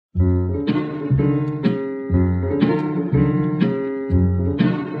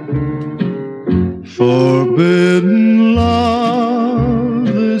forbidden love,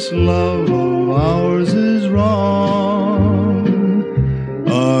 this love of ours is wrong.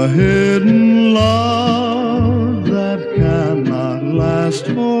 A hidden love that cannot last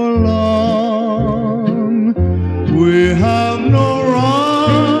for long. We have no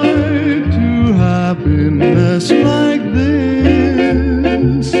right to happiness like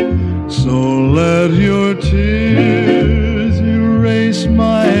this, so let your tears erase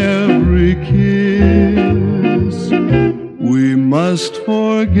my every kiss. We must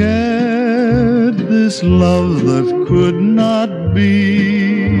forget this love that could not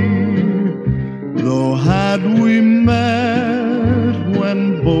be, though had we met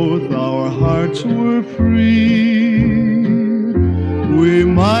when both our hearts were free, we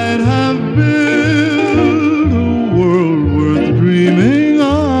might have built a world worth dreaming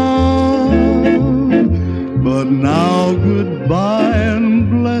of. But now goodbye and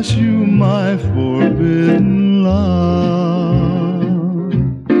bless you, my forbidden love.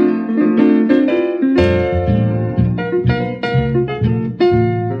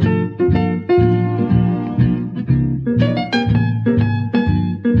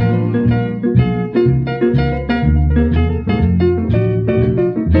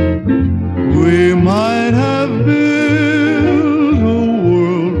 We might have built a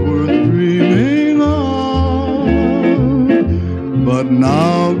world worth dreaming of, but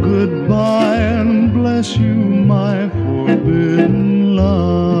now goodbye and bless you, my forbidden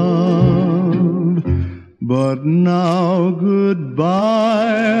love. But now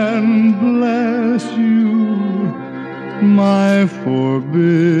goodbye and bless you, my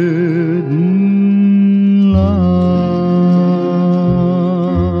forbidden